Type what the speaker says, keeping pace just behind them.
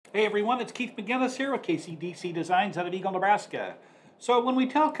Hey everyone, it's Keith McGinnis here with KCDC Designs out of Eagle, Nebraska. So when we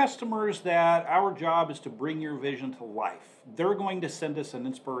tell customers that our job is to bring your vision to life, they're going to send us an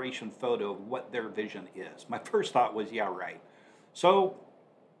inspiration photo of what their vision is. My first thought was, yeah, right. So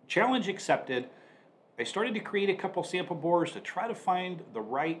challenge accepted. I started to create a couple sample boards to try to find the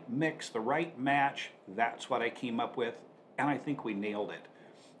right mix, the right match. That's what I came up with, and I think we nailed it.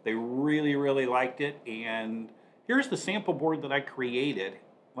 They really liked it, and here's the sample board that I created.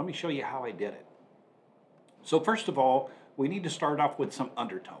 Let me show you how I did it. So first of all, we need to start off with some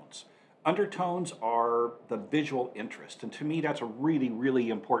undertones. Undertones are the visual interest, and to me that's a really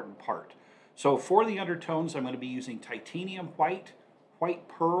important part. So for the undertones, I'm going to be using titanium white, white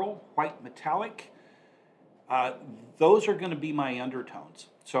pearl, white metallic. Those are going to be my undertones.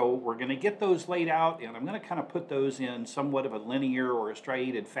 So we're going to get those laid out, and I'm going to kind of put those in somewhat of a linear or a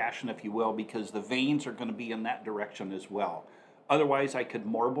striated fashion, if you will, because the veins are going to be in that direction as well. Otherwise, I could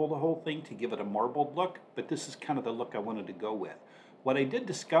marble the whole thing to give it a marbled look, but this is kind of the look I wanted to go with. What I did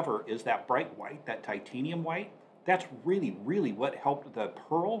discover is that bright white, that titanium white, that's really what helped the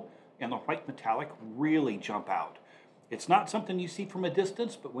pearl and the white metallic really jump out. It's not something you see from a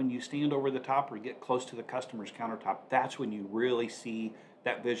distance, but when you stand over the top or get close to the customer's countertop, that's when you really see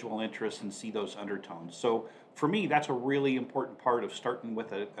that visual interest and see those undertones. So for me, that's a really important part of starting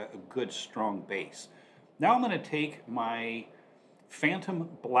with a good, strong base. Now I'm going to take my Phantom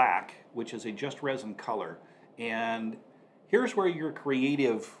Black, which is a just resin color, and here's where your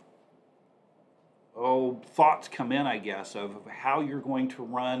creative thoughts come in, I guess, of how you're going to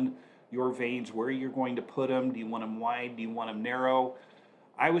run your veins, where you're going to put them. Do you want them wide? Do you want them narrow?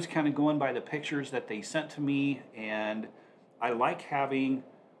 I was kind of going by the pictures that they sent to me, and I like having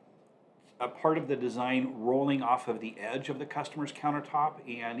a part of the design rolling off of the edge of the customer's countertop,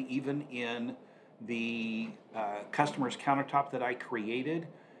 and even in the customer's countertop that I created,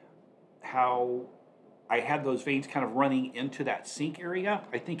 how I had those veins kind of running into that sink area.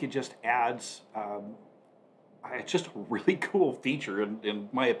 I think it just adds, it's just a really cool feature in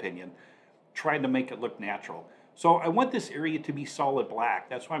my opinion, trying to make it look natural. So I want this area to be solid black.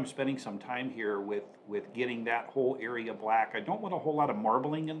 That's why I'm spending some time here with getting that whole area black. I don't want a whole lot of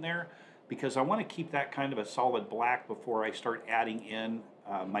marbling in there because I want to keep that kind of a solid black before I start adding in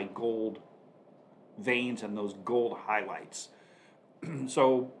my gold veins and those gold highlights.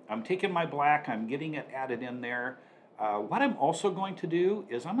 So I'm taking my black, I'm getting it added in there. What I'm also going to do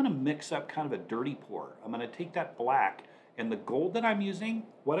is I'm going to mix up kind of a dirty pour. I'm going to take that black and the gold that I'm using.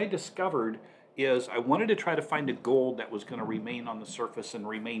 What I discovered is I wanted to try to find a gold that was going to remain on the surface and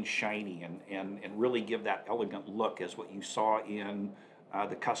remain shiny and really give that elegant look as what you saw in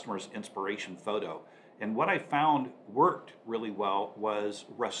the customer's inspiration photo. And what I found worked really well was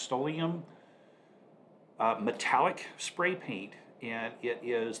Rust-Oleum metallic spray paint, and it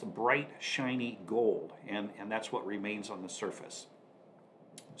is the bright shiny gold, and that's what remains on the surface.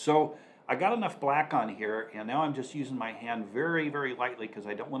 So I got enough black on here, and now I'm just using my hand very lightly because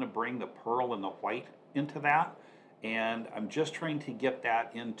I don't want to bring the pearl and the white into that, and I'm just trying to get that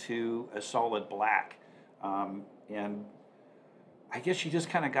into a solid black. And I guess you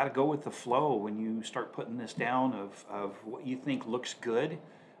just kind of got to go with the flow when you start putting this down of what you think looks good.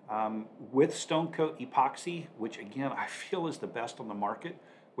 With Stone Coat Epoxy, which again I feel is the best on the market,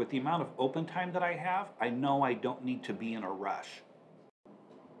 with the amount of open time that I have, I know I don't need to be in a rush.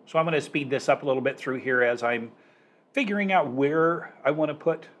 So I'm going to speed this up a little bit through here as I'm figuring out where I want to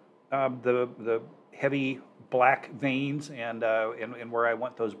put the heavy black veins and where I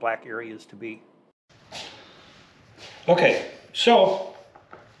want those black areas to be. Okay, so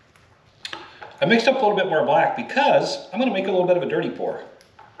I mixed up a little bit more black because I'm going to make a little bit of a dirty pour.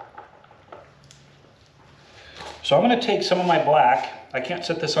 So I'm going to take some of my black. I can't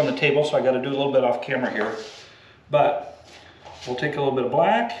set this on the table, so I got to do a little bit off camera here. But we'll take a little bit of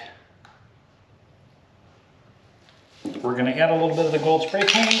black. We're going to add a little bit of the gold spray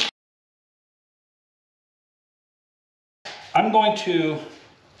paint. I'm going to,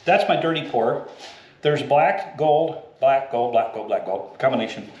 that's my dirty pour. There's black, gold, black, gold, black, gold, black, gold,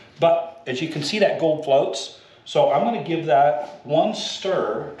 combination. But as you can see, that gold floats. So I'm going to give that one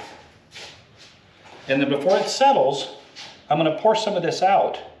stir. And then before it settles, I'm going to pour some of this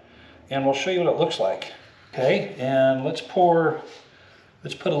out, and we'll show you what it looks like. Okay, and let's put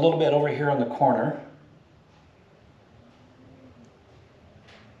a little bit over here on the corner.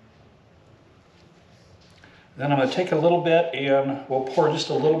 Then I'm going to take a little bit and we'll pour just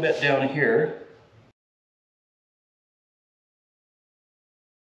a little bit down here.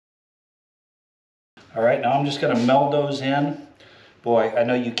 All right, now I'm just going to meld those in. Boy, I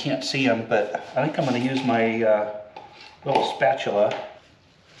know you can't see them, but I think I'm going to use my little spatula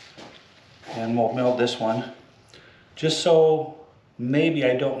And we'll meld this one, just so maybe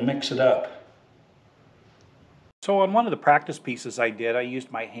I don't mix it up. So on one of the practice pieces I did, I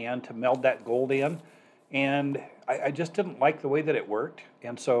used my hand to meld that gold in, and I just didn't like the way that it worked.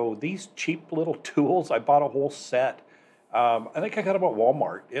 And so these cheap little tools, I bought a whole set. I think I got them at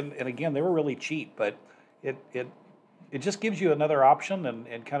Walmart, and again, they were really cheap, but it just gives you another option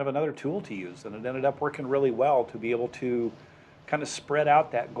and kind of another tool to use, and it ended up working really well to be able to kind of spread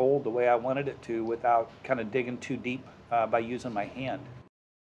out that gold the way I wanted it to without kind of digging too deep by using my hand.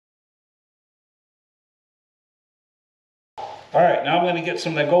 All right, now I'm going to get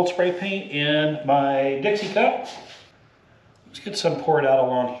some of that gold spray paint in my Dixie cup. Let's get some poured out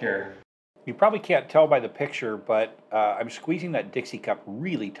along here. You probably can't tell by the picture, but I'm squeezing that Dixie cup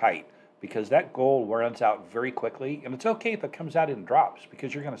really tight because that gold runs out very quickly, and it's okay if it comes out in drops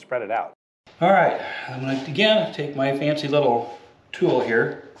because you're going to spread it out. All right, I'm going to again take my fancy little tool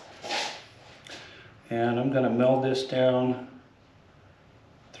here, and I'm going to meld this down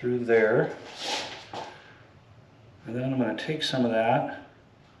through there. And then I'm going to take some of that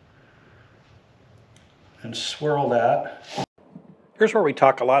and swirl that. Here's where we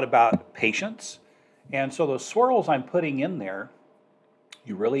talk a lot about patience. And so those swirls I'm putting in there,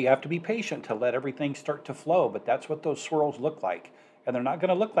 you really have to be patient to let everything start to flow, but that's what those swirls look like. And they're not going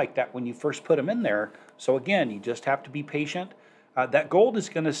to look like that when you first put them in there. So again, you just have to be patient. That gold is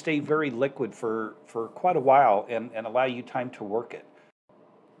going to stay very liquid for quite a while and allow you time to work it.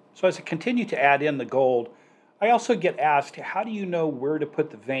 So as I continue to add in the gold, I also get asked, how do you know where to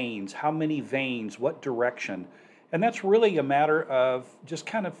put the veins? How many veins? What direction? And that's really a matter of just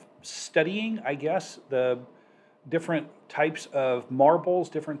kind of studying, I guess, the different types of marbles,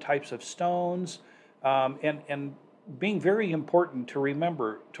 different types of stones, and being very important to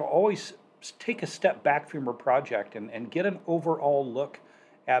remember to always take a step back from your project and get an overall look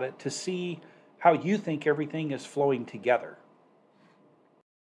at it to see how you think everything is flowing together.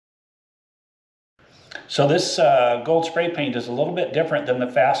 So this gold spray paint is a little bit different than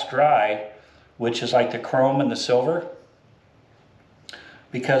the fast dry, which is like the chrome and the silver,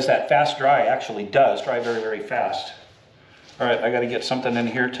 because that fast dry actually does dry very, very fast. All right, I got to get something in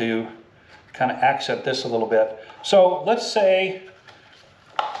here to kind of accent this a little bit. So let's say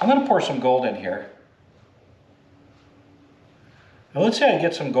I'm going to pour some gold in here. Now let's say I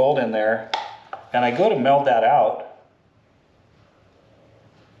get some gold in there and I go to meld that out.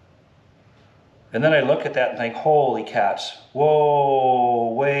 And then I look at that and think, holy cats,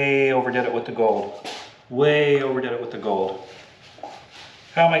 whoa, way overdid it with the gold. Way overdid it with the gold.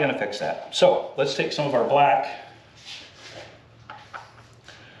 How am I going to fix that? So let's take some of our black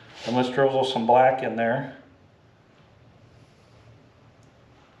and let's drizzle some black in there.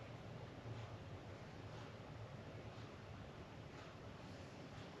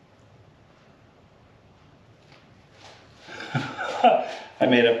 I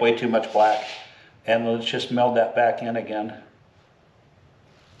made up way too much black. And let's just meld that back in again.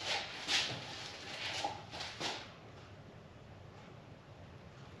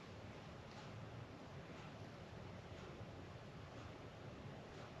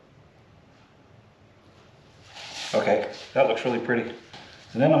 Okay, that looks really pretty.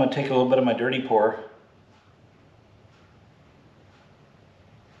 And then I'm going to take a little bit of my dirty pour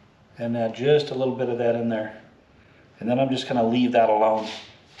and add just a little bit of that in there. And then I'm just going to leave that alone.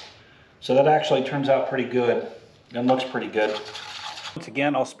 So that actually turns out pretty good and looks pretty good. Once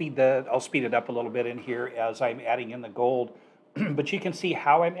again, I'll speed it up a little bit in here as I'm adding in the gold. But you can see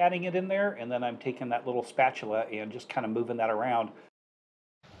how I'm adding it in there, and then I'm taking that little spatula and just kind of moving that around.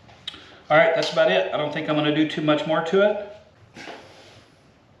 All right, that's about it. I don't think I'm going to do too much more to it.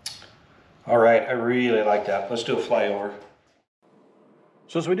 All right, I really like that. Let's do a flyover.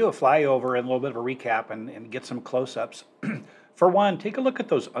 So as we do a flyover and a little bit of a recap and get some close-ups, for one, take a look at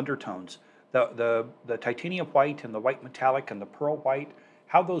those undertones. The titanium white and the white metallic and the pearl white,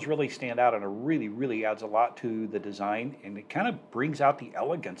 how those really stand out, and it really, really adds a lot to the design, and it kind of brings out the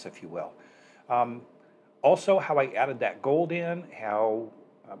elegance, if you will. Also, how I added that gold in, how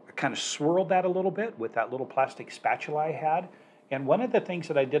I kind of swirled that a little bit with that little plastic spatula I had. And one of the things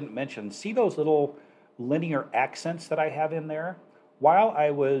that I didn't mention, see those little linear accents that I have in there? While I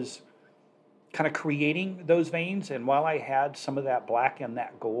was kind of creating those veins, and while I had some of that black and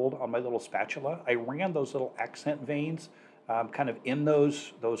that gold on my little spatula, I ran those little accent veins kind of in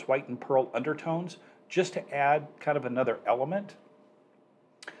those white and pearl undertones just to add kind of another element.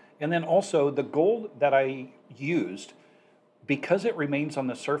 And then also the gold that I used, because it remains on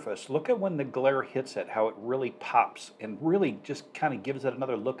the surface, look at when the glare hits it, how it really pops and really just kind of gives it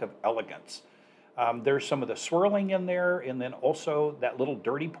another look of elegance. There's some of the swirling in there, and then also that little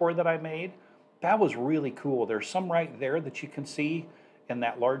dirty pour that I made. That was really cool. There's some right there that you can see in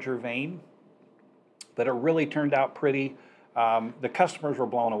that larger vein, but it really turned out pretty. The customers were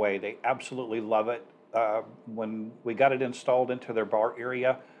blown away. They absolutely love it. When we got it installed into their bar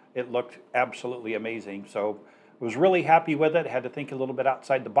area, it looked absolutely amazing. So I was really happy with it. Had to think a little bit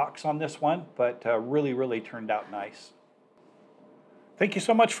outside the box on this one, but really turned out nice. Thank you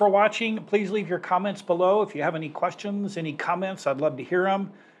so much for watching. Please leave your comments below. If you have any questions, any comments, I'd love to hear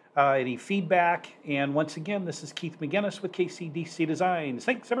them. Any feedback. And once again, this is Keith McGinnis with KCDC Designs.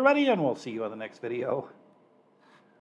 Thanks, everybody, and we'll see you on the next video.